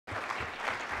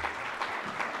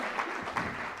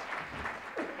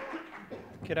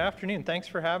Good afternoon. Thanks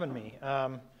for having me.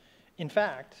 In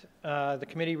fact, the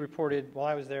committee reported, while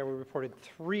I was there, we reported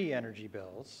 3 energy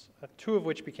bills, 2 of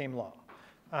which became law.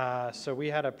 So we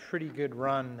had a pretty good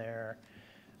run there,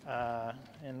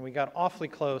 and we got awfully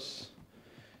close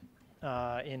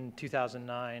in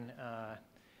 2009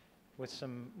 with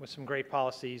some great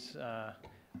policies. A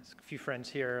few friends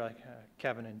here, like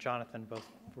Kevin and Jonathan, both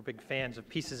were big fans of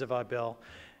pieces of our bill,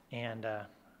 and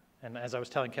as I was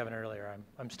telling Kevin earlier,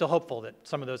 I'm still hopeful that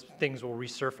some of those things will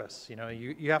resurface. You know,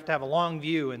 you have to have a long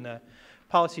view in the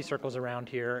policy circles around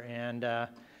here, and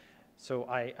so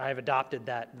I've adopted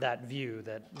that view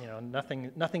that, you know,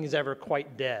 nothing is ever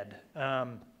quite dead.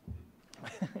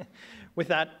 With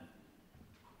that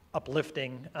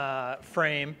uplifting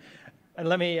frame, and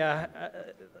let me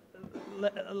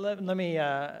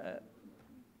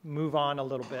move on a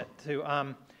little bit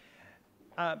to.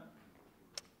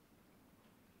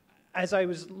 As I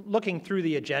was looking through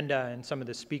the agenda and some of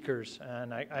the speakers,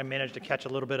 and I managed to catch a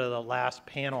little bit of the last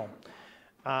panel,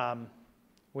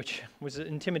 which was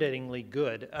intimidatingly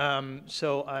good.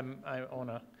 So I want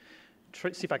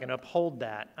to see if I can uphold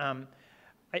that.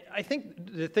 I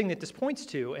think the thing that this points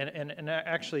to, and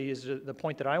actually is the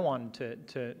point that I wanted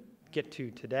to get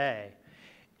to today,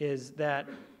 is that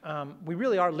we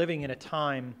really are living in a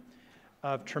time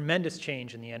of tremendous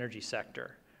change in the energy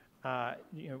sector.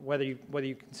 You know, whether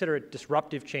you consider it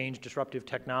disruptive change, disruptive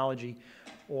technology,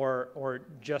 or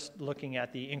just looking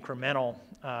at the incremental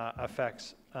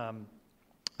effects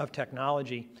of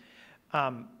technology,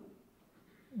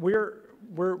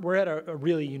 we're at a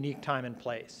really unique time and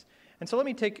place. And so let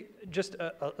me take just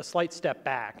a slight step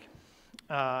back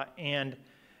and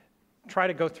try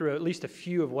to go through at least a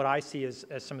few of what I see as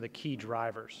some of the key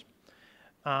drivers.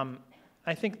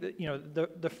 I think that, you know,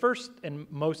 the first and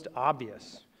most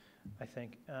obvious, I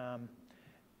think,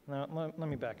 let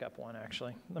me back up one,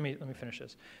 actually. Let me finish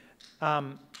this.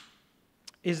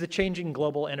 Is the changing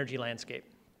global energy landscape.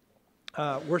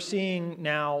 We're seeing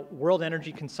now world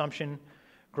energy consumption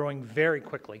growing very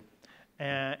quickly,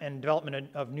 and development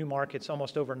of new markets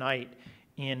almost overnight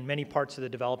in many parts of the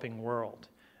developing world.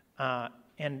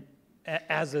 And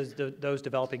as those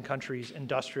developing countries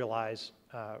industrialize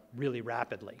really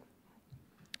rapidly.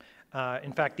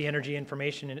 In fact, the Energy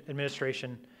Information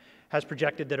Administration has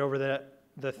projected that over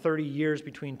the 30 years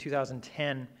between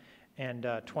 2010 and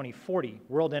 2040,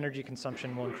 world energy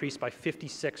consumption will increase by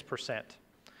 56%.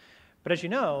 But as you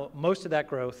know, most of that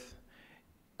growth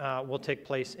will take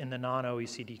place in the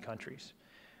non-OECD countries,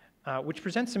 which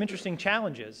presents some interesting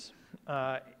challenges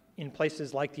in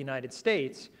places like the United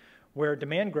States, where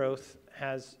demand growth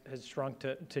has shrunk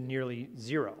to nearly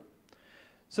 0.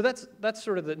 So that's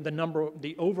sort of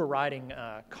the overriding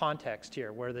context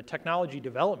here, where the technology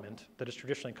development that has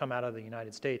traditionally come out of the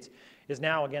United States is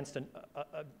now against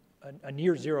a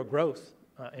near 0 growth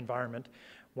environment,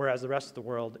 whereas the rest of the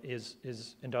world is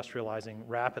industrializing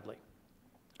rapidly.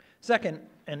 Second,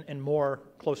 and more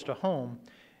close to home,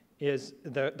 is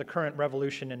the current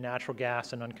revolution in natural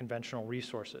gas and unconventional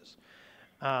resources.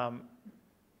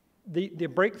 The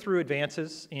breakthrough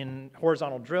advances in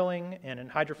horizontal drilling and in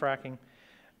hydrofracking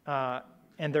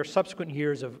and their subsequent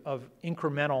years of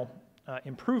incremental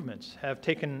improvements have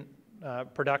taken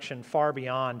production far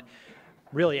beyond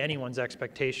really anyone's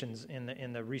expectations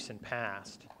in the recent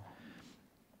past.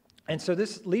 And so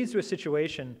this leads to a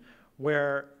situation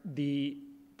where the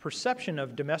perception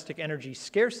of domestic energy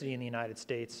scarcity in the United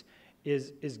States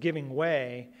is giving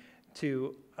way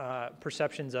to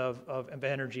perceptions of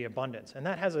energy abundance. And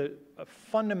that has a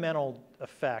fundamental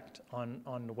effect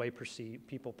on the way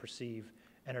people perceive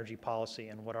energy policy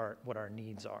and what our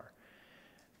needs are.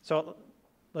 So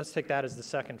let's take that as the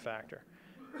second factor.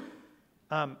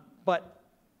 But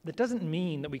that doesn't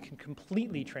mean that we can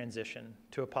completely transition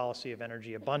to a policy of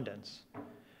energy abundance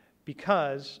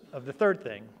because of the third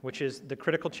thing, which is the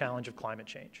critical challenge of climate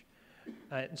change.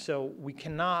 So we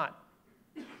cannot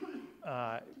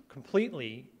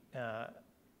completely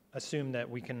assume that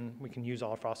we can use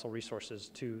all fossil resources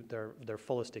to their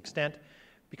fullest extent,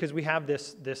 because we have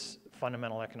this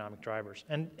fundamental economic drivers.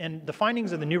 And the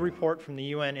findings of the new report from the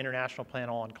UN International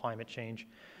Panel on Climate Change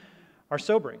are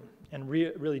sobering and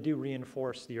really do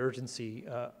reinforce the urgency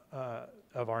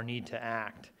of our need to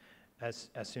act as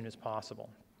soon as possible.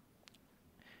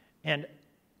 And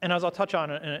as I'll touch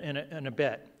on in a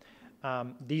bit,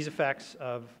 these effects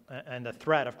and the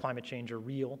threat of climate change are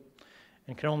real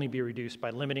and can only be reduced by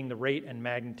limiting the rate and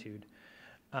magnitude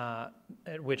at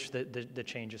which the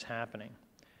change is happening.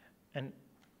 And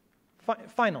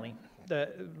finally,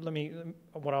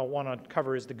 what I want to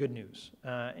cover is the good news,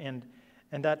 and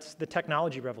that's the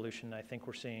technology revolution I think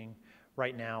we're seeing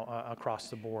right now across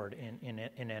the board in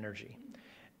energy.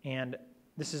 And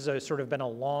this has sort of been a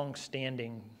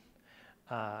long-standing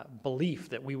belief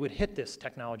that we would hit this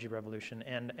technology revolution,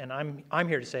 and I'm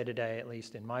here to say today, at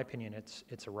least in my opinion,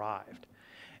 it's arrived.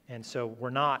 And so we're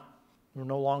no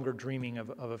longer dreaming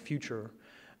of a future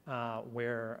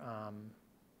where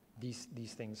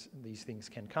these things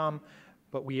can come,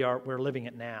 but we're living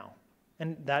it now,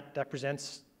 and that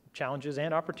presents challenges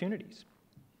and opportunities.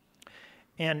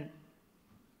 And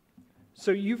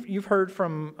so you've heard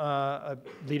from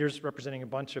leaders representing a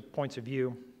bunch of points of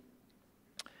view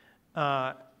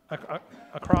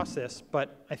across this,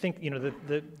 but I think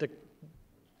the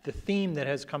theme that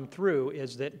has come through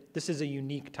is that this is a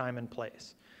unique time and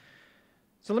place.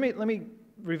 So let me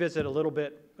revisit a little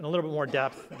bit in a little bit more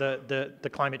depth the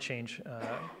climate change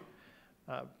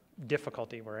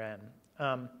difficulty we're in.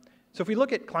 So if we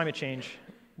look at climate change,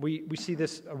 we see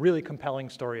this a really compelling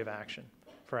story of action.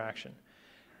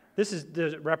 This is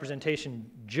the representation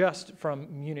just from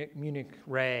Munich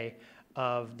Re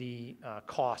of the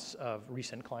costs of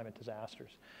recent climate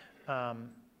disasters. And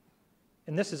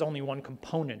this is only one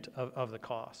component of the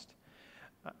cost.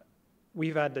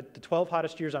 We've had the 12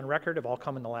 hottest years on record have all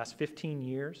come in the last 15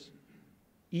 years.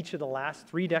 Each of the last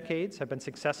 3 decades have been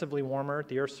successively warmer at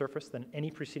the Earth's surface than any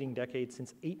preceding decade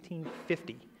since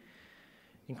 1850.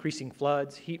 Increasing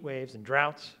floods, heat waves, and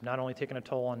droughts have not only taken a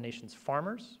toll on nations'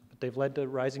 farmers, but they've led to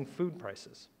rising food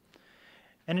prices.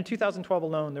 And in 2012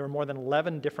 alone, there were more than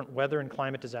 11 different weather and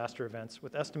climate disaster events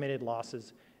with estimated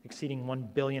losses exceeding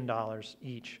 $1 billion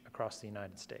each across the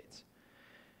United States.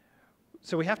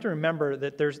 So we have to remember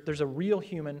that there's a real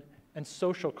human and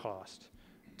social cost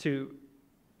to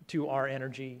our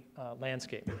energy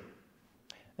landscape.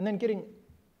 And then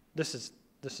this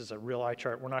is a real eye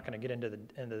chart. We're not going to get into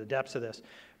the depths of this.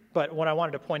 But what I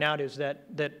wanted to point out is that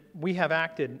we have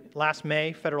acted. Last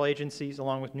May, federal agencies,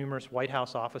 along with numerous White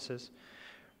House offices,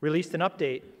 released an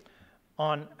update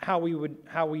on how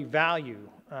we value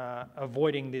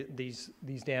avoiding these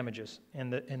damages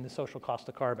and the social cost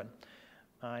of carbon.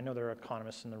 I know there are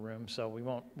economists in the room, so we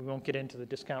won't get into the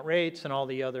discount rates and all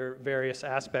the other various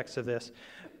aspects of this.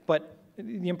 But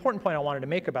the important point I wanted to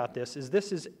make about this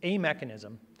is a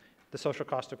mechanism, the social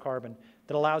cost of carbon,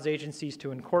 that allows agencies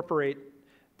to incorporate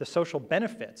the social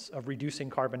benefits of reducing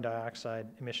carbon dioxide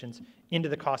emissions into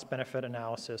the cost-benefit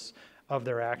analysis of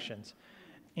their actions,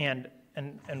 and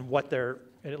what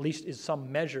at least is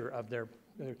some measure of their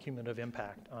cumulative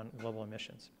impact on global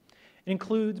emissions. It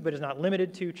includes, but is not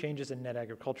limited to, changes in net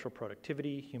agricultural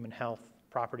productivity, human health,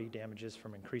 property damages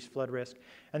from increased flood risk,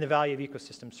 and the value of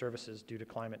ecosystem services due to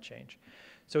climate change.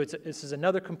 So this is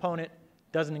another component,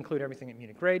 doesn't include everything that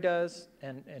Munich Re does,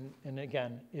 and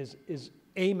again, is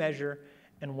a measure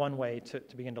and one way to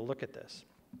begin to look at this.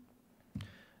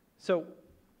 So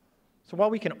while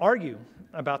we can argue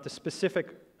about the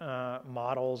specific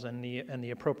models and the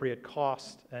appropriate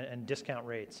cost and discount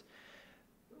rates,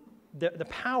 the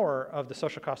power of the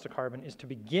social cost of carbon is to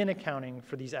begin accounting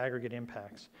for these aggregate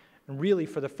impacts, and really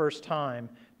for the first time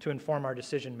to inform our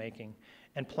decision-making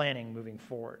and planning moving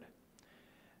forward.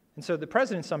 And so the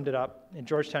President summed it up at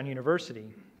Georgetown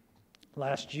University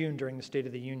last June during the State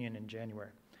of the Union in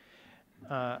January,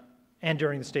 where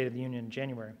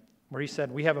he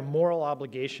said, "We have a moral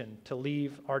obligation to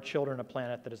leave our children a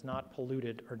planet that is not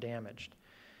polluted or damaged."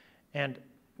 And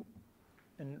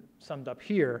summed up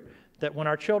here, that when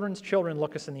our children's children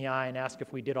look us in the eye and ask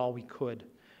if we did all we could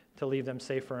to leave them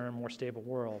safer and a more stable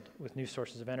world with new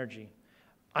sources of energy,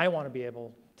 I want to be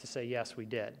able to say, yes, we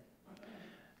did.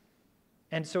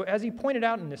 And so as he pointed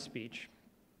out in this speech,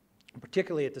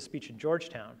 particularly at the speech in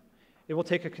Georgetown, it will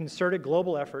take a concerted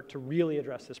global effort to really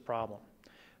address this problem.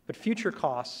 But future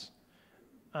costs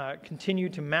continue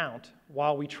to mount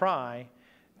while we try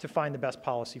to find the best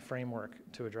policy framework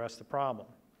to address the problem.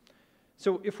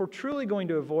 So if we're truly going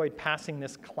to avoid passing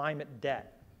this climate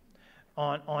debt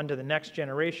on to the next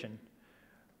generation,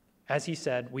 as he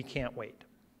said, we can't wait.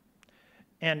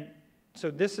 And so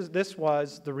this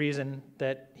was the reason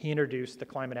that he introduced the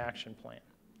Climate Action Plan.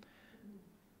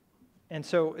 And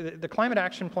so the Climate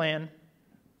Action Plan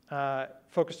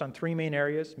focused on 3 main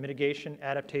areas: mitigation,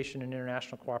 adaptation, and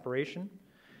international cooperation.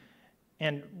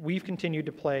 And we've continued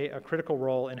to play a critical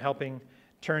role in helping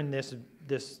turn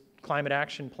this Climate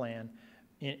Action Plan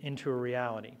into a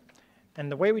reality.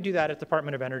 And the way we do that at the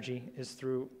Department of Energy is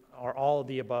through our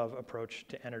all-of-the-above approach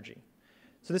to energy.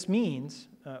 So this means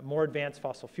more advanced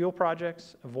fossil fuel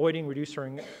projects, avoiding,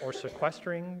 reducing, or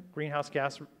sequestering greenhouse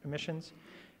gas emissions,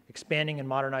 expanding and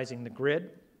modernizing the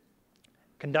grid,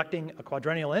 conducting a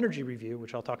quadrennial energy review,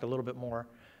 which I'll talk a little bit more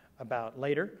about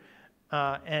later,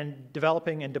 and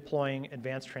developing and deploying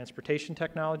advanced transportation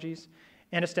technologies,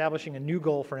 and establishing a new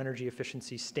goal for energy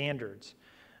efficiency standards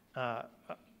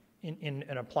in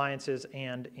appliances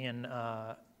and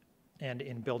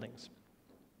in buildings.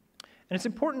 And it's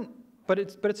important, but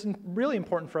it's really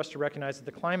important for us to recognize that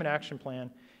the Climate Action Plan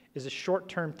is a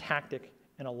short-term tactic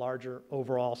in a larger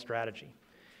overall strategy.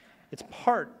 It's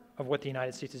part of what the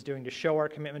United States is doing to show our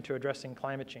commitment to addressing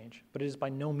climate change, but it is by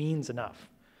no means enough.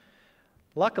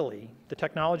 Luckily, the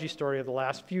technology story of the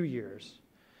last few years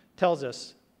tells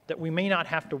us that we may not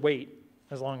have to wait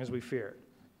as long as we feared.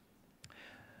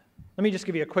 Let me just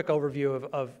give you a quick overview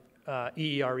of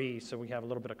EERE so we have a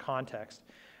little bit of context.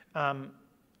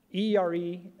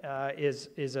 EERE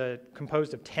is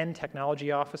composed of 10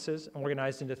 technology offices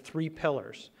organized into 3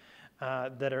 pillars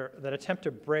that attempt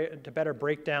to better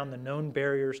break down the known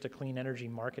barriers to clean energy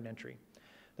market entry.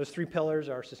 Those 3 pillars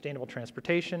are sustainable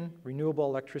transportation, renewable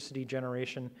electricity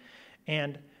generation,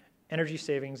 and energy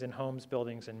savings in homes,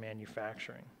 buildings, and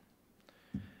manufacturing.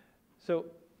 So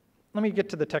let me get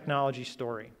to the technology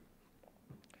story.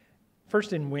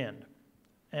 First, in wind.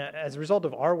 As a result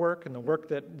of our work and the work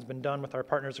that has been done with our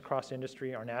partners across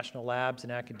industry, our national labs,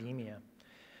 and academia,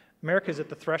 America is at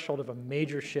the threshold of a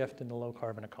major shift in the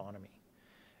low-carbon economy.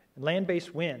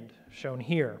 Land-based wind, shown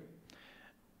here,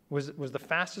 was the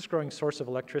fastest-growing source of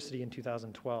electricity in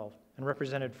 2012 and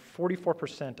represented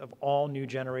 44% of all new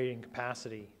generating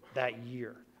capacity that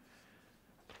year.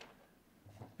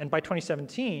 And by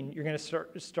 2017, you're going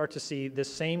to start to see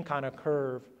this same kind of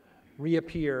curve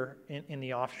reappear in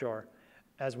the offshore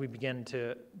as we begin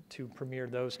to premiere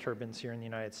those turbines here in the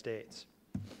United States.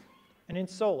 And in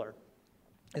solar,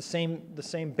 the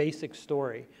same basic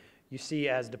story. You see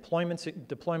as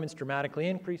deployments dramatically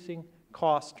increasing,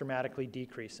 costs dramatically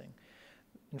decreasing.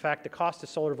 In fact, the cost of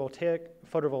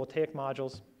photovoltaic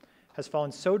modules has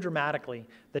fallen so dramatically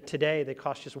that today they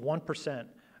cost just 1%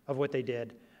 of what they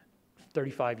did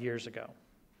 35 years ago.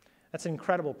 That's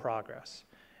incredible progress.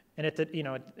 And at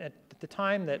the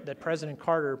time that President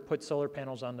Carter put solar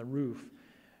panels on the roof,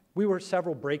 we were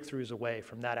several breakthroughs away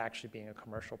from that actually being a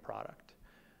commercial product.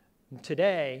 And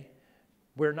today,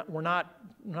 we're not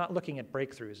looking at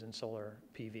breakthroughs in solar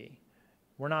PV.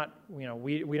 We're not,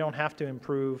 we don't have to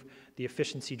improve the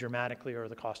efficiency dramatically or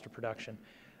the cost of production.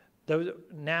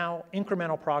 Now,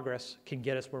 incremental progress can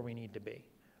get us where we need to be.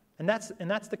 And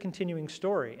that's the continuing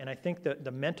story. And I think that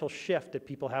the mental shift that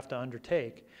people have to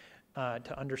undertake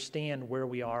to understand where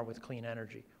we are with clean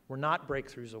energy. We're not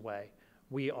breakthroughs away.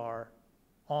 We are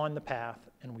on the path,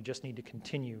 and we just need to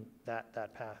continue that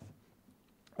path.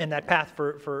 And that path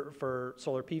for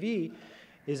solar PV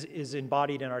is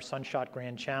embodied in our Sunshot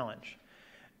Grand Challenge.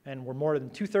 And we're more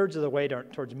than 2/3 of the way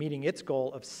towards meeting its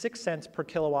goal of 6 cents per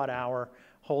kilowatt hour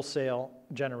wholesale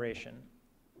generation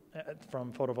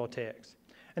from photovoltaics.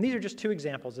 And these are just 2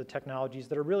 examples of technologies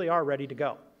that really are ready to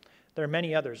go. There are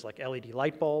many others like LED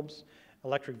light bulbs,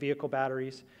 electric vehicle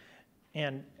batteries,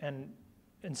 and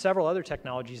several other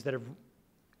technologies that have,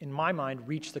 in my mind,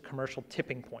 reached the commercial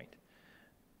tipping point.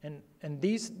 And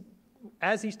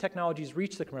as these technologies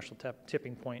reach the commercial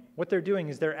tipping point, what they're doing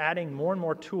is they're adding more and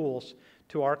more tools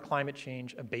to our climate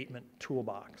change abatement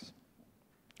toolbox.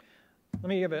 Let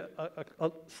me give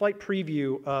a slight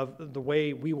preview of the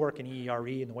way we work in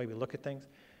EERE and the way we look at things.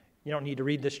 You don't need to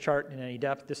read this chart in any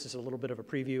depth. This is a little bit of a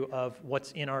preview of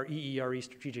what's in our EERE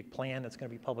strategic plan that's going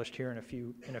to be published here in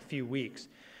a few weeks.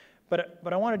 But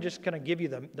I want to just kind of give you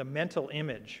the mental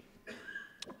image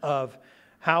of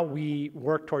how we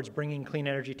work towards bringing clean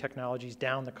energy technologies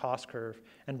down the cost curve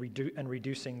and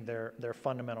reducing their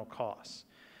fundamental costs.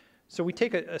 So we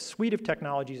take a suite of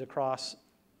technologies across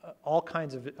all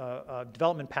kinds of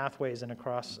development pathways and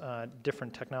across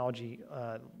different technology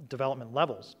development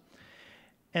levels.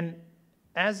 And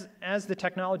as the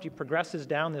technology progresses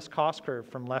down this cost curve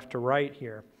from left to right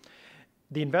here,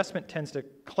 the investment tends to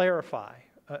clarify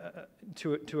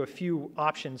to a few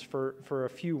options for a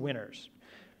few winners.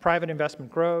 Private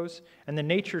investment grows, and the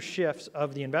nature shifts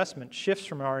of the investment shifts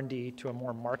from R&D to a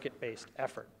more market-based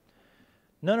effort.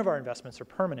 None of our investments are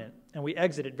permanent, and we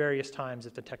exit at various times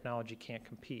if the technology can't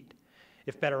compete,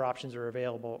 if better options are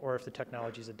available, or if the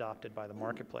technology is adopted by the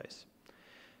marketplace.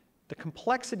 The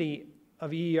complexity of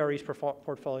EERE's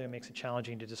portfolio makes it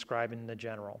challenging to describe in the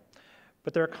general,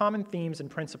 but there are common themes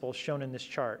and principles shown in this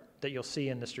chart that you'll see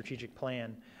in the strategic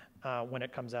plan when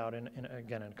it comes out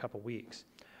again in a couple weeks.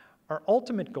 Our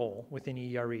ultimate goal within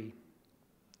EERE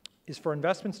is for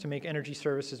investments to make energy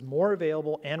services more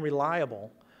available and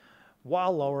reliable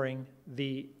while lowering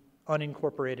the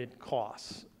unincorporated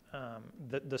costs,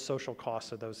 the social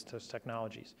costs of those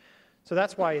technologies. So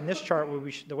that's why in this chart,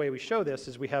 the way we show this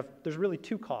is there's really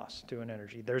two costs to an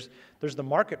energy. There's the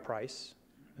market price,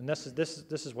 and this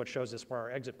is what shows us where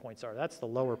our exit points are. That's the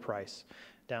lower price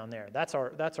down there. That's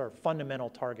our fundamental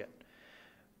target.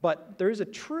 But there is a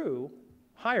true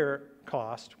higher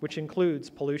cost, which includes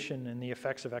pollution and the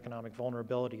effects of economic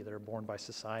vulnerability that are borne by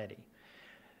society.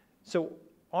 So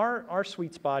our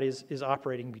sweet spot is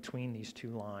operating between these two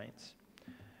lines.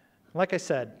 Like I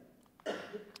said,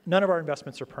 none of our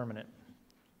investments are permanent.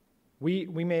 We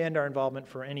may end our involvement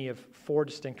for any of 4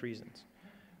 distinct reasons.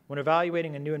 When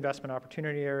evaluating a new investment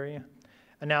opportunity area,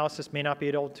 analysis may not be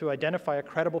able to identify a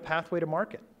credible pathway to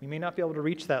market. We may not be able to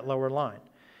reach that lower line.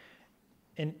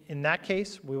 In that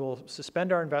case, we will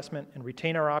suspend our investment and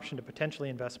retain our option to potentially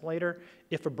invest later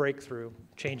if a breakthrough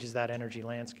changes that energy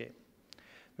landscape.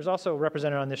 There's also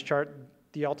represented on this chart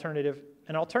the alternative.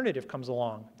 An alternative comes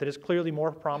along that is clearly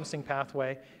more promising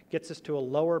pathway, gets us to a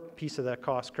lower piece of that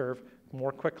cost curve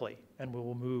more quickly, and we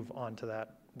will move on to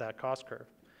that cost curve.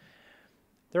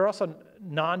 There are also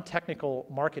non-technical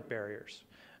market barriers,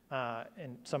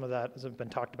 and some of that has been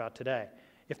talked about today.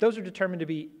 If those are determined to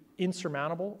be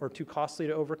insurmountable or too costly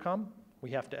to overcome, we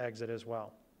have to exit as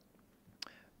well.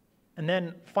 And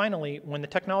then finally, when the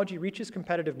technology reaches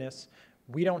competitiveness,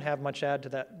 we don't have much to add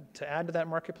to that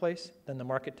marketplace, then the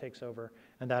market takes over,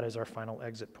 and that is our final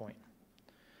exit point.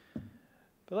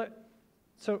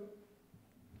 So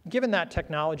given that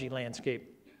technology landscape,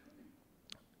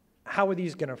 how are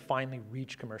these going to finally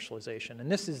reach commercialization?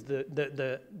 And this is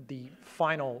the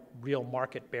final real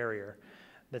market barrier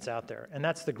that's out there, and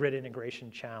that's the grid integration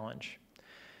challenge.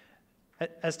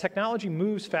 As technology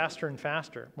moves faster and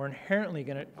faster, we're inherently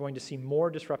going to see more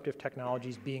disruptive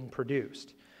technologies being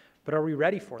produced. But are we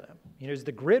ready for them? Is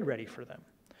the grid ready for them?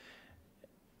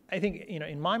 I think,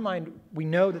 in my mind, we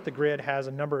know that the grid has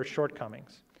a number of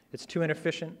shortcomings. It's too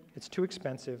inefficient, it's too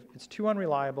expensive, it's too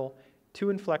unreliable, too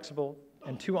inflexible,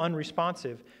 and too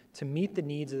unresponsive to meet the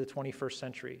needs of the 21st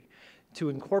century, to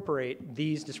incorporate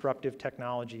these disruptive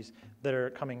technologies that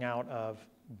are coming out of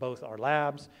both our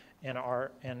labs and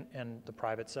the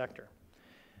private sector.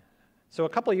 So a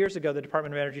couple of years ago, the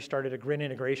Department of Energy started a grid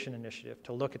integration initiative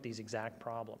to look at these exact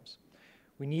problems.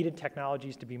 We needed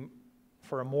technologies to be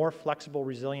for a more flexible,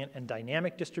 resilient, and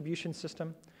dynamic distribution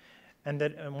system, and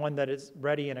one that is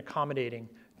ready and accommodating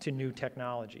to new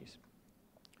technologies.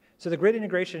 So the Grid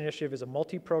Integration Initiative is a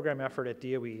multi-program effort at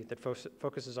DOE that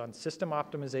focuses on system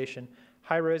optimization,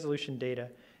 high-resolution data,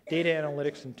 data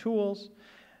analytics and tools,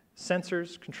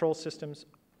 sensors, control systems,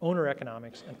 owner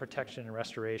economics, and protection and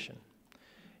restoration.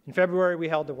 In February, we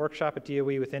held a workshop at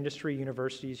DOE with industry,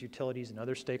 universities, utilities, and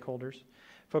other stakeholders,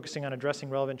 focusing on addressing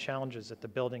relevant challenges at the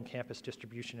building, campus,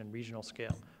 distribution, and regional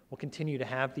scale. We'll continue to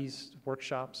have these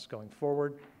workshops going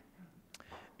forward.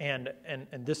 And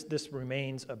this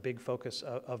remains a big focus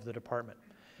of the department.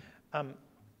 I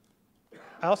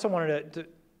also wanted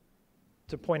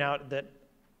to point out that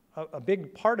a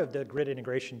big part of the grid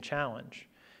integration challenge,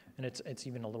 and it's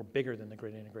even a little bigger than the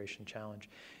grid integration challenge,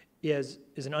 is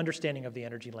an understanding of the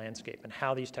energy landscape and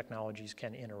how these technologies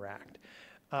can interact.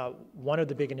 One of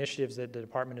the big initiatives that the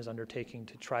department is undertaking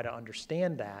to try to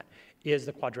understand that is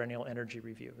the Quadrennial Energy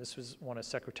Review. This was one of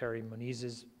Secretary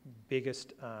Moniz's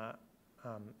biggest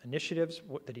initiatives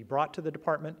that he brought to the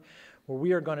department, where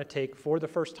we are going to take, for the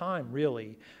first time,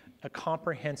 really, a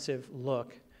comprehensive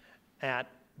look at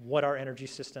what our energy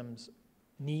systems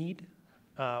need,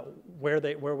 where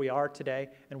we are today,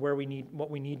 and what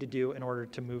we need to do in order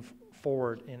to move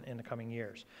forward in the coming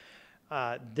years.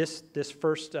 This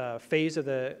first phase of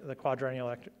the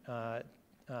Quadrennial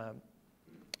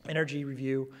Energy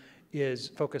Review is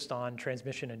focused on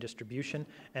transmission and distribution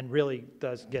and really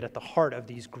does get at the heart of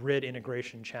these grid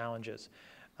integration challenges.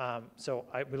 So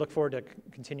we look forward to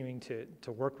continuing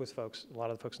to work with folks. A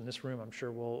lot of the folks in this room, I'm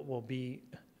sure, we'll be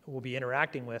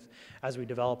interacting with as we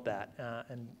develop that.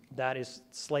 And that is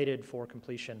slated for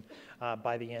completion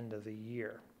by the end of the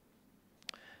year.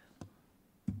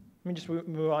 Let me just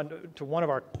move on to one of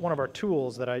our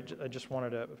tools that I just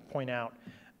wanted to point out.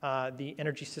 The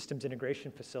Energy Systems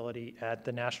Integration Facility at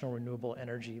the National Renewable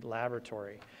Energy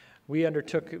Laboratory. We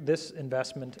undertook this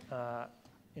investment a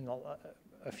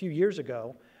few years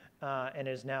ago and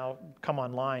has now come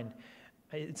online.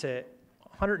 It's a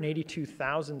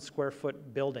 182,000 square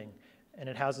foot building, and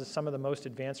it houses some of the most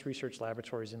advanced research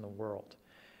laboratories in the world.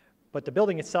 But the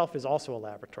building itself is also a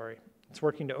laboratory. It's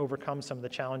working to overcome some of the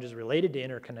challenges related to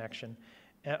interconnection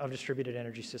of distributed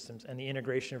energy systems and the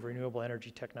integration of renewable energy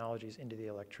technologies into the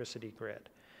electricity grid.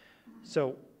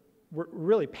 So we're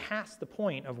really past the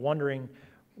point of wondering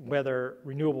whether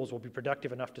renewables will be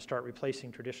productive enough to start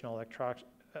replacing traditional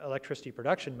electricity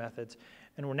production methods,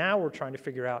 and we're trying to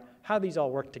figure out how these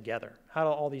all work together, how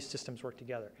all these systems work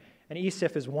together. And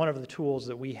ESIF is one of the tools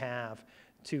that we have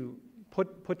to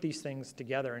put these things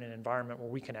together in an environment where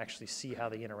we can actually see how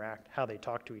they interact, how they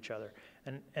talk to each other.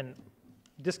 And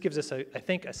this gives us, I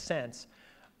think, a sense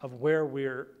of where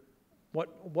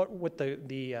what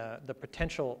the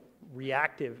potential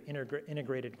reactive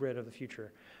integrated grid of the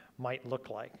future might look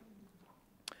like.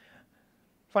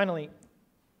 Finally,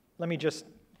 let me just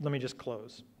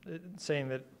close, saying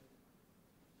that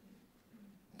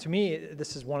to me,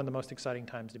 this is one of the most exciting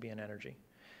times to be in energy.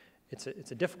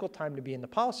 It's a difficult time to be in the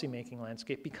policymaking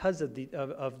landscape because of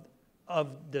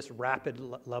this rapid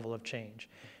level of change.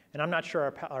 And I'm not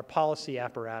sure our policy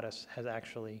apparatus has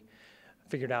actually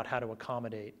figured out how to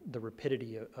accommodate the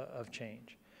rapidity of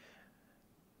change.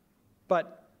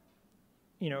 But,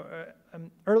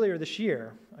 earlier this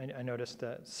year, I noticed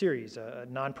Ceres, a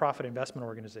nonprofit investment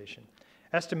organization,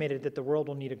 estimated that the world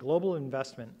will need a global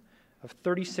investment of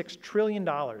 $36 trillion,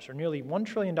 or nearly $1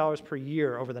 trillion per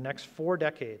year over the next 4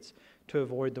 decades to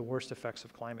avoid the worst effects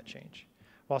of climate change,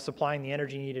 while supplying the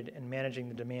energy needed and managing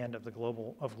the demand of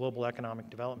global economic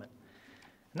development.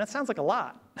 And that sounds like a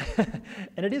lot,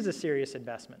 and it is a serious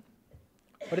investment.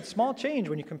 But it's small change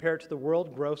when you compare it to the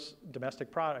world gross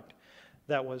domestic product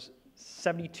that was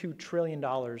 $72 trillion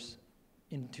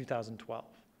in 2012.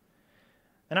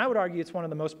 And I would argue it's one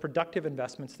of the most productive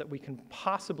investments that we can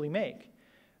possibly make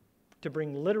to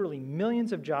bring literally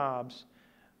millions of jobs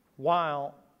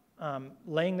while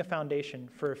laying the foundation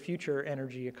for a future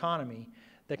energy economy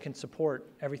that can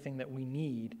support everything that we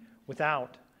need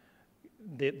without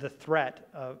the threat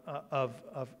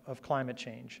of climate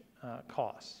change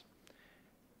costs.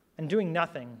 And doing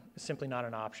nothing is simply not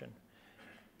an option,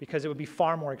 because it would be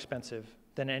far more expensive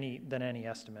than any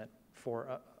estimate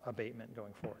for abatement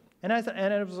going forward. And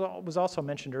it was also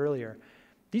mentioned earlier,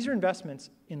 these are investments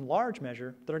in large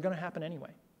measure that are going to happen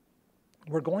anyway.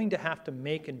 We're going to have to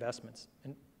make investments.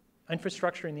 And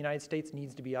infrastructure in the United States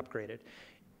needs to be upgraded.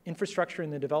 Infrastructure in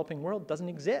the developing world doesn't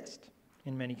exist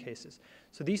in many cases.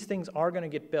 So these things are going to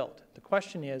get built. The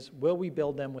question is, will we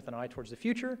build them with an eye towards the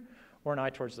future or an eye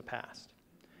towards the past?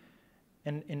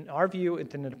 And in our view, in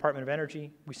the Department of Energy,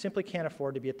 we simply can't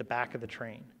afford to be at the back of the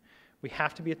train. We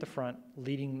have to be at the front,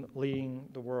 leading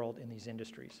the world in these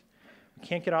industries. We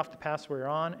can't get off the path we're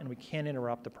on, and we can't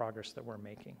interrupt the progress that we're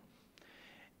making.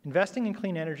 Investing in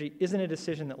clean energy isn't a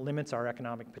decision that limits our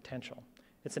economic potential.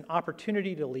 It's an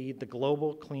opportunity to lead the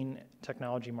global clean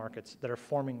technology markets that are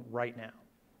forming right now.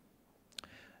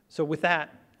 So with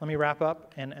that, let me wrap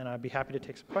up, and I'd be happy to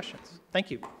take some questions.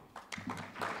 Thank you.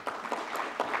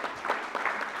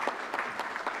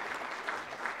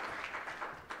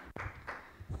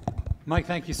 Mike,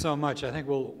 thank you so much. I think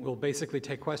we'll basically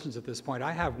take questions at this point.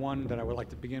 I have one that I would like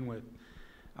to begin with.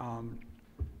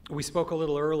 We spoke a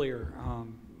little earlier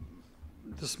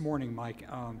this morning, Mike,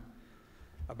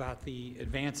 about the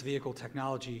Advanced Vehicle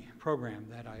Technology Program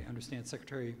that I understand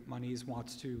Secretary Moniz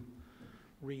wants to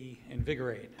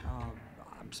reinvigorate.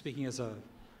 I'm speaking as a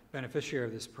beneficiary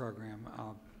of this program,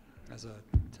 as a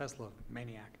Tesla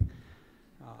maniac.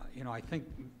 I think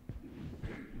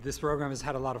this program has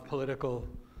had a lot of political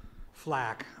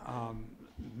flack,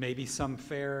 maybe some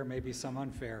fair, maybe some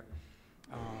unfair.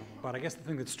 But I guess the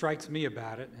thing that strikes me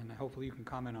about it, and hopefully you can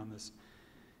comment on this,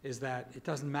 is that it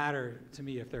doesn't matter to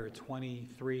me if there are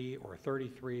 23 or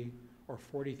 33 or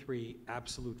 43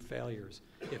 absolute failures.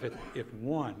 If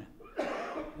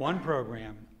one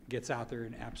program gets out there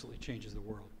and absolutely changes the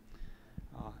world.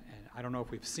 And I don't know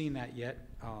if we've seen that yet.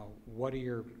 What is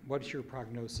your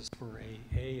prognosis for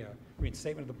a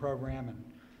reinstatement of the program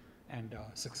and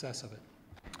success of it?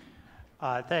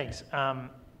 Thanks. I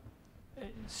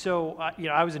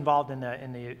was involved in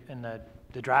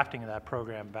the drafting of that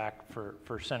program back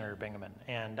for Senator Bingaman,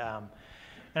 and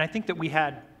I think that we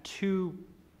had 2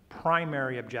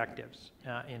 primary objectives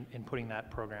in putting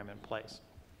that program in place.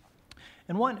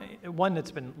 And one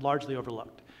that's been largely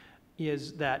overlooked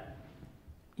is that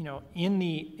in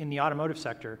the automotive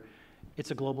sector,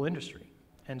 it's a global industry,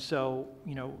 and so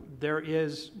there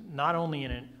is not only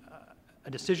a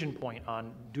decision point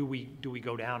on do we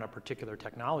go down a particular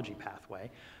technology pathway,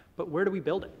 but where do we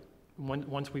build it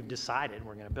once we've decided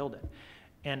we're going to build it,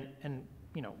 and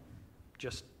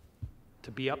just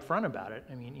to be upfront about it.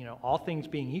 I mean, all things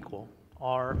being equal,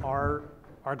 our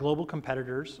global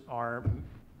competitors are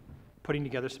putting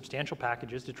together substantial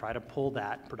packages to try to pull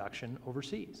that production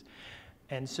overseas,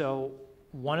 and so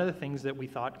one of the things that we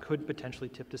thought could potentially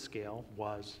tip the scale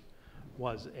was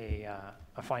a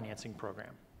financing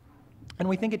program. And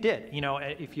we think it did.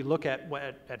 If you look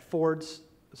at Ford's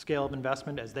scale of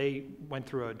investment as they went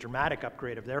through a dramatic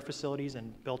upgrade of their facilities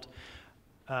and built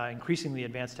increasingly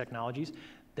advanced technologies.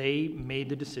 They made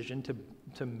the decision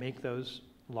to make those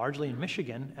largely in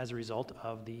Michigan as a result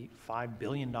of the $5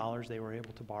 billion they were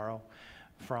able to borrow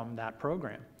from that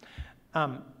program.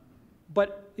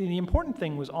 But the important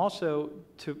thing was also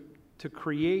to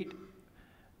create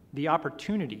the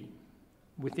opportunity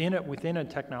within a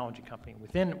technology company,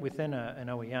 within an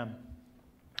OEM,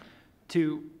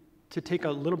 to take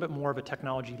a little bit more of a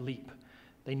technology leap.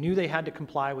 They knew they had to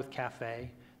comply with CAFE.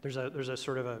 There's a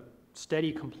sort of a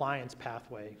steady compliance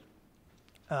pathway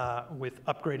with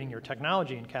upgrading your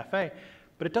technology in CAFE,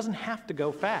 but it doesn't have to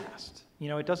go fast. You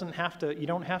know, it doesn't have to. You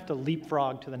don't have to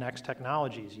leapfrog to the next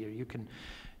technologies. You can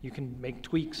make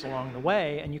tweaks along the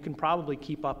way, and you can probably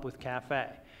keep up with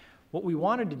CAFE. What we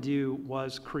wanted to do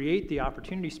was create the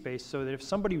opportunity space so that if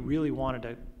somebody really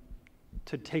wanted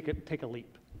to take a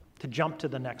leap, to jump to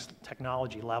the next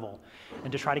technology level,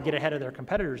 and to try to get ahead of their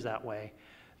competitors that way,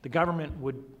 the government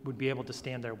would be able to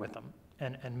stand there with them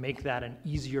and make that an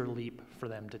easier leap for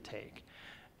them to take.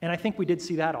 And I think we did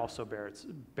see that also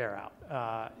bear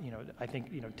out. You know, I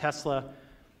think, you know, Tesla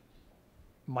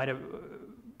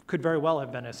could very well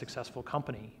have been a successful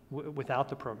company without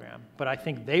the program, but I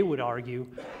think they would argue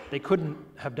they couldn't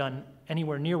have done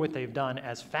anywhere near what they've done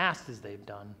as fast as they've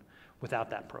done without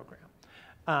that program.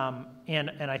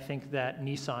 And I think that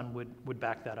Nissan would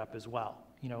back that up as well.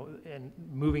 You know, and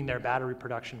moving their battery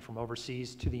production from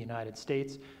overseas to the United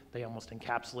States, they almost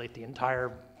encapsulate the entire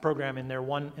program in their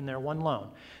one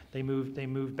loan. They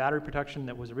moved battery production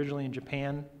that was originally in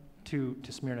Japan to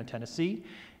Smyrna, Tennessee,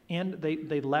 and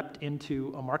they leapt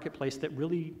into a marketplace that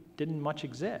really didn't much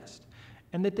exist,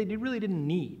 and that they really didn't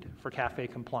need for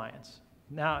CAFE compliance.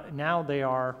 Now they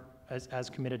are as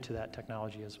committed to that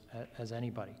technology as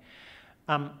anybody.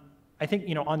 I think,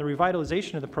 you know, on the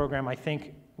revitalization of the program, I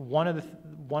think one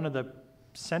of the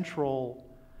central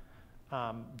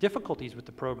difficulties with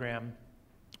the program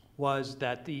was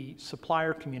that the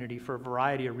supplier community, for a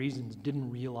variety of reasons, didn't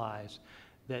realize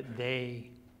that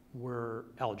they were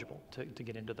eligible to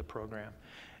get into the program,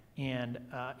 and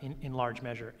in large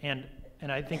measure. And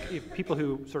I think if people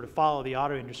who sort of follow the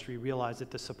auto industry realize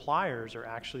that the suppliers are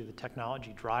actually the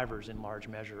technology drivers in large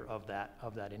measure of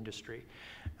that industry.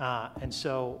 And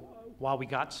so while we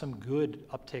got some good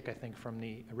uptake, I think, from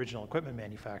the original equipment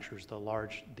manufacturers, the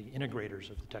integrators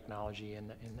of the technology,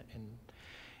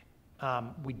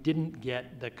 we didn't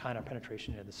get the kind of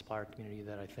penetration into the supplier community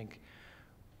that I think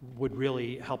would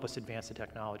really help us advance the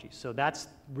technology. So that's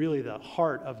really the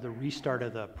heart of the restart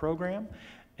of the program.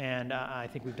 And I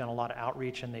think we've done a lot of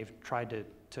outreach, and they've tried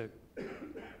to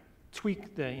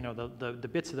tweak the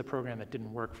bits of the program that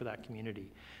didn't work for that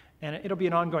community. And it'll be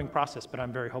an ongoing process, but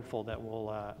I'm very hopeful that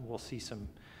we'll see some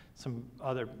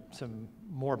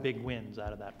more big wins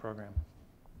out of that program.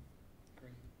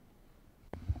 Great.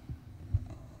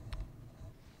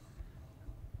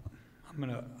 I'm going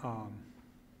to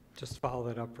just follow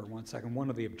that up for 1 second. One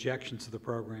of the objections to the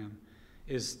program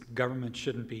is government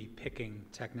shouldn't be picking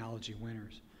technology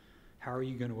winners. How are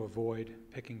you going to avoid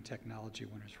picking technology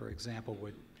winners? For example,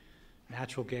 would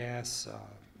natural gas,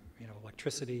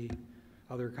 electricity,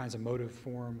 other kinds of motive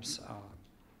forms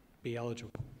be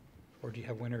eligible? Or do you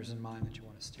have winners in mind that you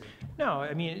want to steer toward? No,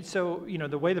 I mean, so, you know,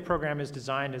 the way the program is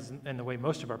designed and the way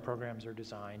most of our programs are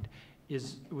designed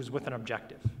was with an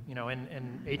objective. You know,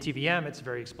 in ATVM, it's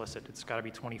very explicit. It's got to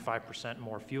be 25%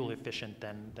 more fuel efficient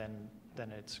than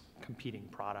its competing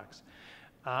products.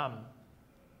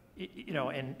 You know,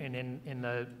 and in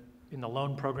the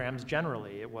loan programs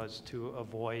generally, it was to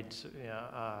avoid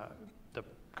the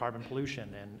carbon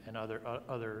pollution and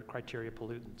other criteria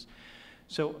pollutants.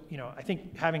 So, you know, I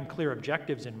think having clear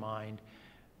objectives in mind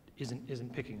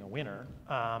isn't picking a winner.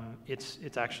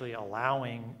 It's actually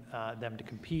allowing them to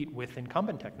compete with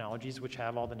incumbent technologies, which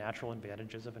have all the natural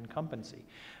advantages of incumbency.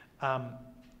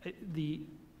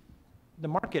 The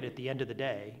market, at the end of the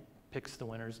day, picks the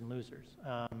winners and losers.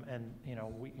 And, you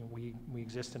know, we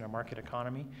exist in a market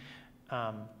economy,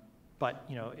 but,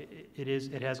 you know,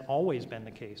 it has always been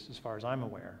the case, as far as I'm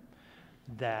aware,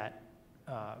 that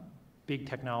big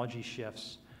technology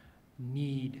shifts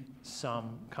need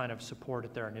some kind of support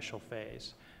at their initial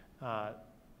phase.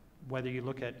 Whether you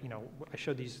look at, you know, I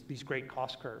showed these great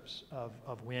cost curves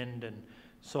of wind and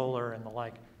solar and the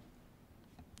like.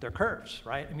 They're curves,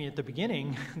 right? I mean, at the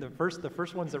beginning, the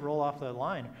first ones that roll off the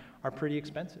line are pretty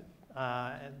expensive.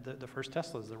 The first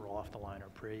Teslas that roll off the line are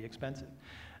pretty expensive.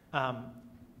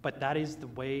 But that is the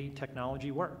way technology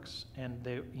works, and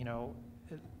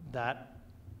that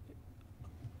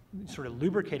sort of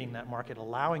lubricating that market,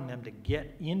 allowing them to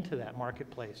get into that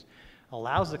marketplace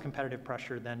allows the competitive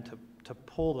pressure then to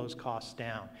pull those costs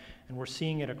down. And we're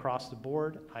seeing it across the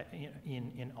board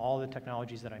in all the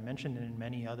technologies that I mentioned and in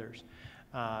many others.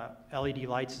 LED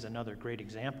lights is another great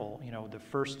example. You know, the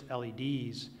first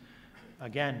LEDs,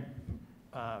 again,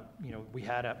 you know, we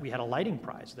had a lighting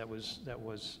prize that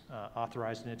was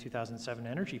authorized in a 2007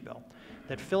 energy bill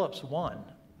that Philips won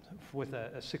with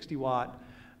a 60-watt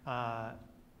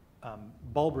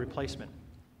bulb replacement,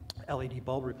 LED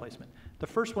bulb replacement. The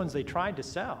first ones they tried to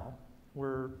sell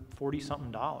were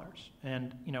 $40-something.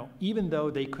 And you know, even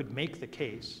though they could make the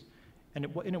case, and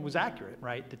it was accurate,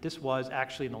 right, that this was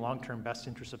actually in the long-term best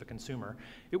interest of a consumer,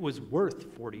 it was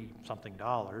worth $40-something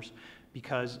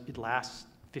because it lasts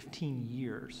 15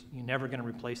 years. You're never going to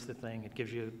replace the thing. It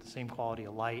gives you the same quality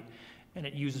of light, and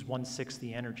it uses 1/6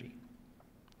 the energy.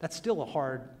 That's still a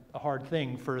hard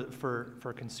thing for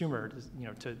a consumer to, you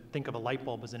know, to think of a light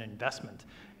bulb as an investment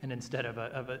and instead of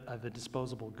a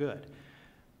disposable good.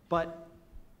 But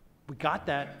we got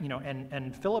that, you know,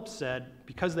 and Philips said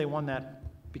because they won that,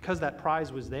 because that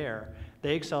prize was there,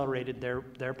 they accelerated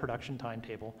their production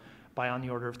timetable by on the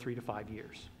order of 3 to 5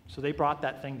 years. So they brought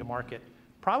that thing to market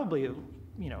probably,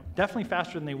 you know, definitely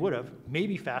faster than they would have,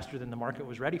 maybe faster than the market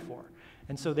was ready for.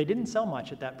 And so they didn't sell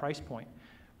much at that price point.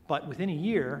 But within a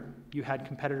year, you had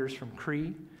competitors from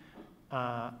Cree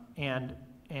and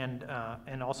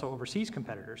also overseas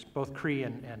competitors. Both Cree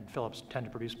and Philips tend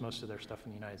to produce most of their stuff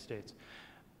in the United States.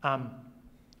 And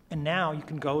now you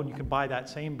can go and you can buy that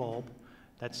same bulb,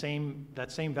 that same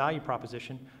value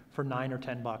proposition for $9 or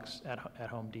 $10 at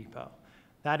Home Depot.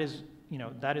 That is, you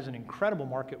know, that is an incredible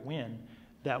market win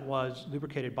that was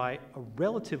lubricated by a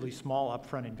relatively small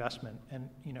upfront investment, and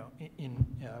you know,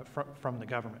 from the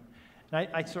government. And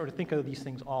I sort of think of these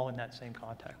things all in that same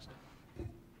context.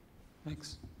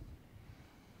 Thanks.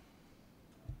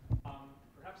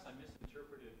 Perhaps I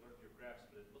misinterpreted one of your graphs,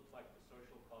 but it looked like the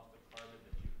social cost of carbon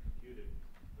that you computed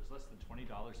was less than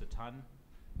 $20 a ton.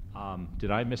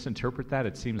 Did I misinterpret that?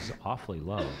 It seems awfully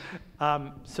low.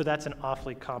 So that's an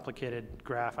awfully complicated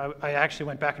graph. I actually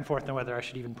went back and forth on whether I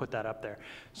should even put that up there.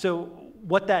 So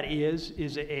what that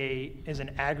is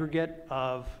an aggregate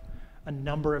of a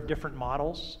number of different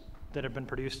models that have been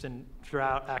produced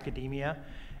throughout academia.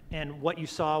 And what you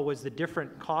saw was the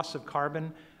different costs of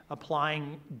carbon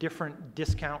applying different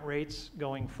discount rates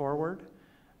going forward.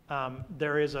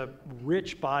 There is a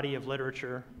rich body of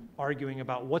literature arguing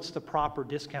about what's the proper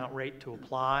discount rate to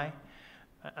apply.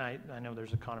 I know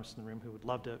there's economists in the room who would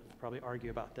love to probably argue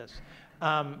about this,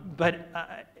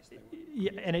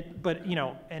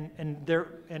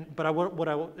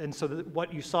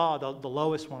 what you saw, the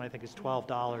lowest one I think is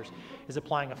 $12, is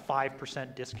applying a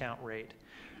 5% discount rate.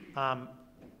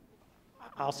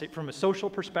 I'll say from a social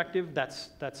perspective,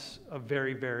 that's a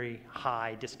very, very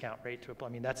high discount rate to apply.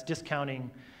 I mean, that's discounting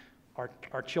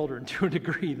our children to a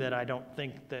degree that I don't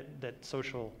think that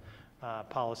social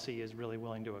policy is really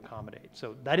willing to accommodate.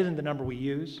 So that isn't the number we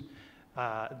use.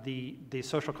 The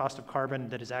social cost of carbon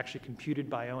that is actually computed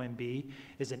by OMB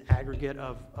is an aggregate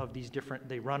of these different,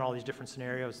 they run all these different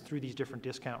scenarios through these different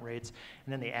discount rates,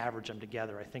 and then they average them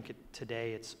together. I think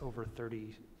today it's over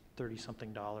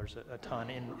 $30-something a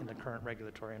ton in the current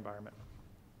regulatory environment.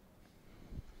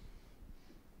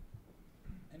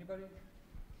 Anybody?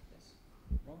 Yes.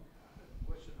 Ron?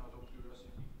 Question out of curiosity.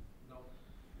 Now,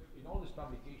 in all these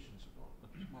publications,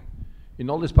 Mike. in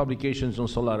all these publications on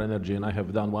solar energy, and I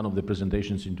have done one of the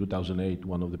presentations in 2008,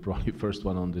 one of the probably first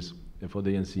one on this for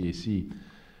the NCAC,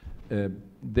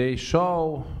 they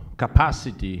show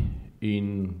capacity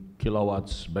in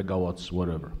kilowatts, megawatts,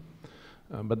 whatever.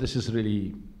 But this is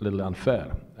really a little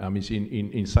unfair. I mean,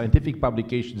 in scientific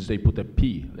publications, they put a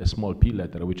P, a small P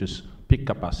letter, which is peak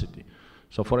capacity.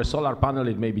 So for a solar panel,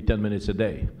 it may be 10 minutes a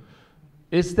day.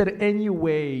 Is there any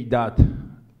way that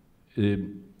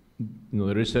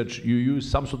the research, you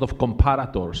use some sort of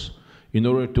comparators in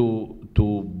order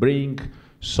to bring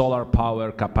solar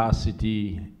power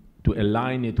capacity to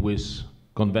align it with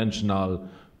conventional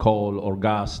coal or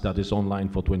gas that is online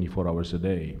for 24 hours a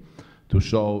day, to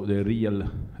show the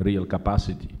real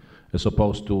capacity, as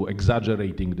opposed to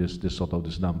exaggerating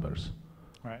these numbers?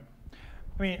 Right.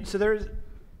 I mean, so there's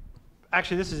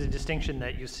actually, this is a distinction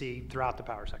that you see throughout the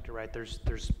power sector, right?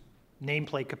 There's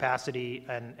nameplate capacity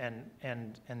and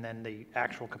then the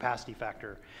actual capacity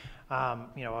factor.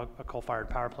 You know, a coal-fired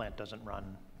power plant doesn't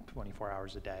run 24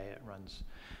 hours a day. It runs,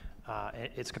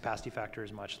 its capacity factor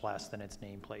is much less than its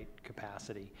nameplate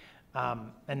capacity.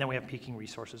 And then we have peaking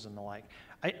resources and the like.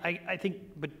 I think,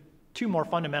 but two more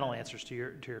fundamental answers to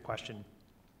your question.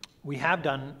 We have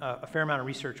done a fair amount of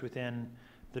research within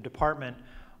the department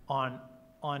on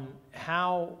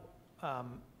how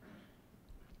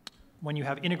when you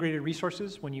have integrated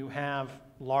resources, when you have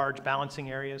large balancing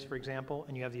areas, for example,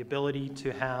 and you have the ability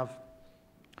to have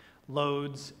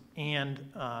loads and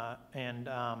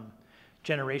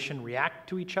generation react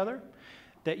to each other,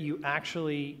 that you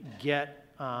actually get,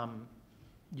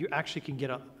 you actually can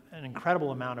get an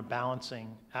incredible amount of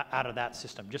balancing out of that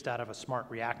system, just out of a smart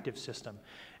reactive system.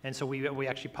 And so we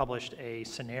actually published a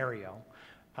scenario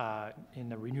in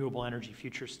the Renewable Energy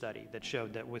Future Study that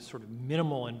showed that with sort of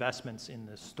minimal investments in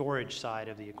the storage side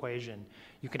of the equation,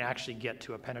 you can actually get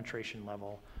to a penetration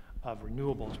level of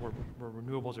renewables where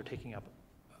renewables are taking up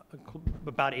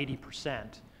about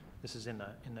 80%. This is in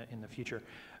the future.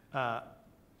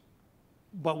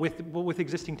 But with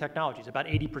existing technologies, about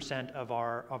 80% of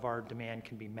our demand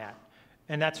can be met.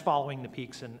 And that's following the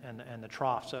peaks and the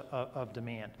troughs of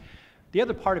demand. The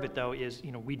other part of it, though, is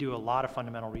we do a lot of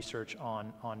fundamental research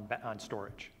on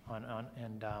storage.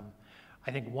 And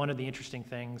I think one of the interesting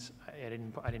things, I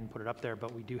didn't put it up there,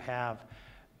 but we do have,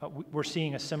 we're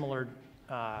seeing a similar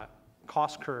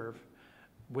cost curve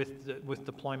with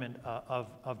deployment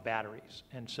of batteries.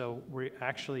 And so we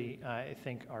actually, I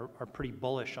think, are pretty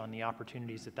bullish on the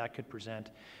opportunities that could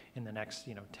present in the next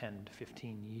 10 to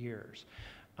 15 years.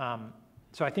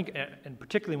 So I think, and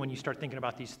particularly when you start thinking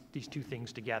about these two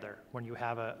things together, when you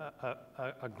have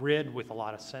a grid with a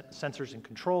lot of sensors and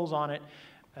controls on it,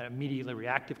 immediately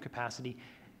reactive capacity,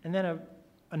 and then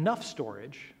enough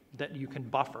storage that you can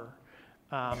buffer,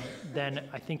 then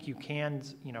I think you can,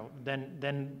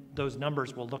 then those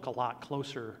numbers will look a lot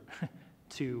closer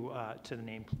to the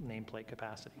nameplate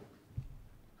capacity.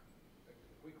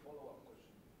 Quick follow-up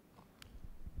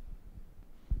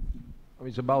question.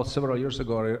 It's about several years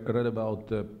ago I read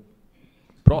about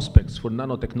prospects for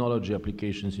nanotechnology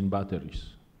applications in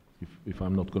batteries, if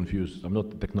I'm not confused. I'm not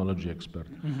a technology expert.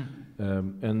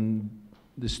 Mm-hmm. And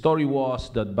the story was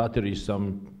that batteries,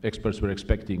 some experts were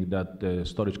expecting that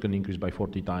storage can increase by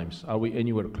 40 times. Are we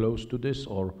anywhere close to this?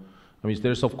 Or,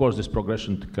 there's of course this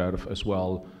progression curve as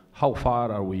well. How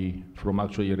far are we from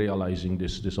actually realizing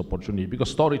this opportunity?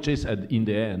 Because storage is, in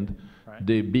the end, right,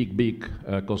 the big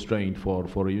constraint for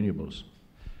renewables.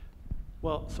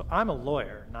 Well, so I'm a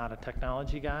lawyer, not a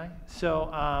technology guy. So,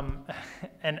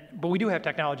 but we do have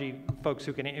technology folks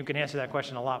who can answer that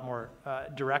question a lot more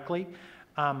directly.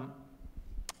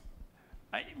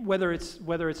 Whether it's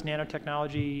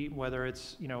nanotechnology, whether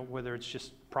it's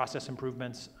just process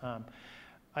improvements,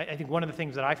 I think one of the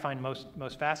things that I find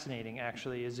most fascinating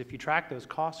actually is if you track those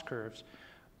cost curves,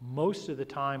 most of the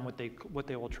time what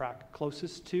they will track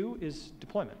closest to is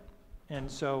deployment. And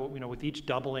so with each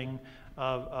doubling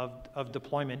of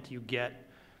deployment, you get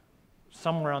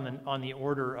somewhere on the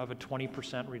order of a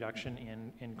 20% reduction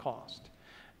in cost.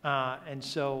 And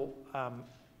so.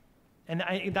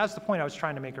 And that's the point I was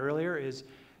trying to make earlier is,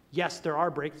 yes, there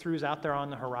are breakthroughs out there on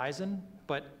the horizon,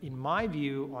 but in my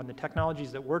view, on the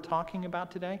technologies that we're talking about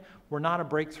today, we're not a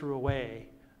breakthrough away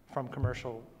from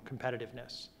commercial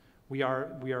competitiveness. We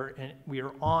are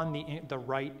on the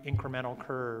right incremental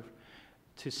curve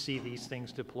to see these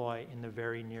things deploy in the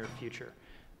very near future.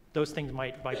 Those things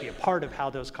might be a part of how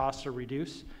those costs are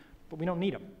reduced, but we don't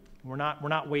need them. We're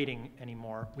not waiting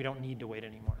anymore. We don't need to wait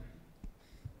anymore.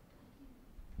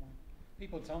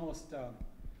 People, it's almost to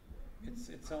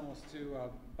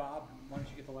Bob. Why don't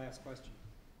you get the last question?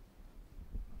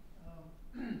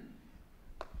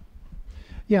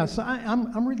 Yes,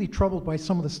 I'm really troubled by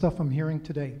some of the stuff I'm hearing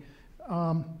today.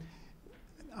 The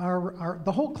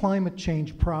whole climate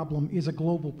change problem is a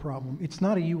global problem. It's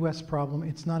not a U.S. problem.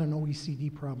 It's not an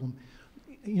OECD problem.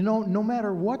 No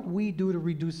matter what we do to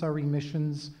reduce our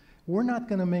emissions, we're not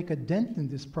going to make a dent in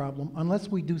this problem unless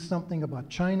we do something about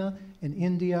China and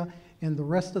India and the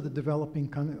rest of the developing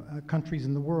countries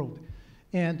in the world.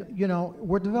 And,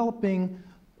 we're developing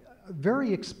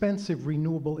very expensive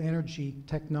renewable energy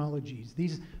technologies.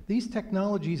 These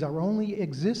technologies are only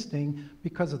existing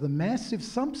because of the massive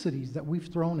subsidies that we've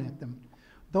thrown at them.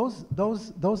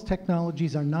 Those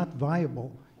technologies are not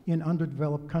viable in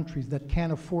underdeveloped countries that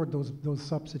can't afford those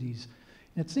subsidies.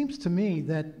 And it seems to me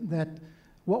that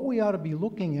what we ought to be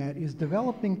looking at is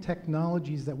developing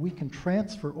technologies that we can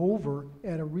transfer over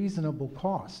at a reasonable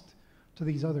cost to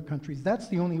these other countries. That's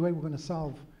the only way we're going to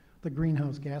solve the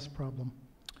greenhouse gas problem.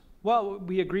 Well,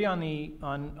 we agree on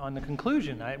the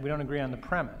conclusion. We don't agree on the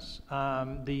premise.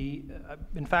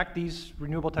 In fact, these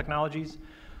renewable technologies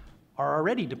are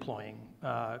already deploying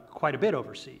quite a bit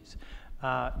overseas.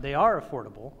 They are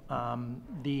affordable.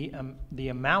 The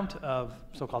amount of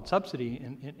so-called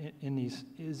subsidy in these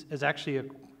is actually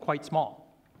quite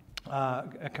small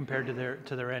compared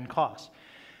to their end costs.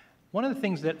 One of the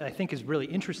things that I think is really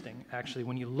interesting, actually,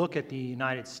 when you look at the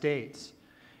United States,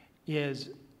 is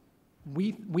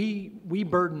we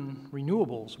burden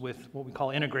renewables with what we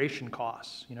call integration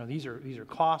costs. You know, these are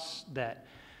costs that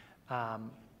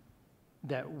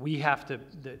that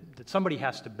somebody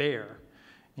has to bear,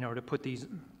 you know, to put these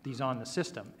on the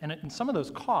system. And some of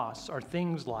those costs are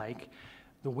things like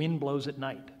the wind blows at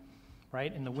night,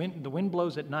 right? And the wind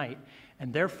blows at night,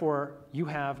 and therefore you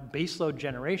have baseload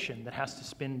generation that has to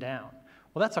spin down.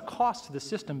 Well, that's a cost to the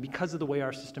system because of the way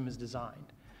our system is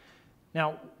designed.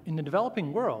 Now, in the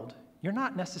developing world, you're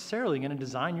not necessarily going to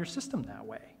design your system that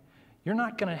way. You're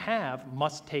not going to have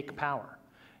must-take power.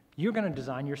 You're going to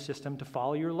design your system to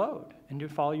follow your load and to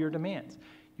follow your demands.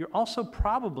 You're also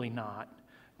probably not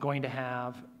going to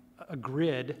have a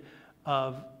grid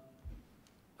of,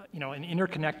 you know, an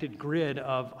interconnected grid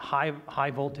of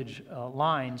high voltage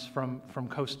lines from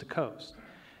coast to coast.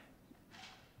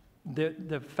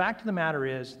 The fact of the matter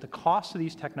is the cost of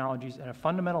these technologies at a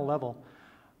fundamental level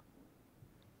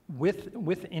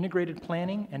with integrated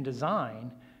planning and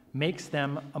design makes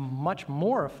them a much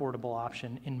more affordable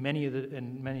option in many of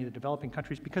the developing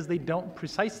countries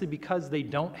precisely because they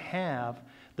don't have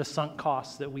the sunk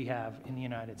costs that we have in the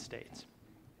United States.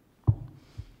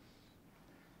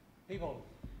 People,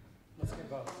 let's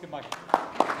give Mike.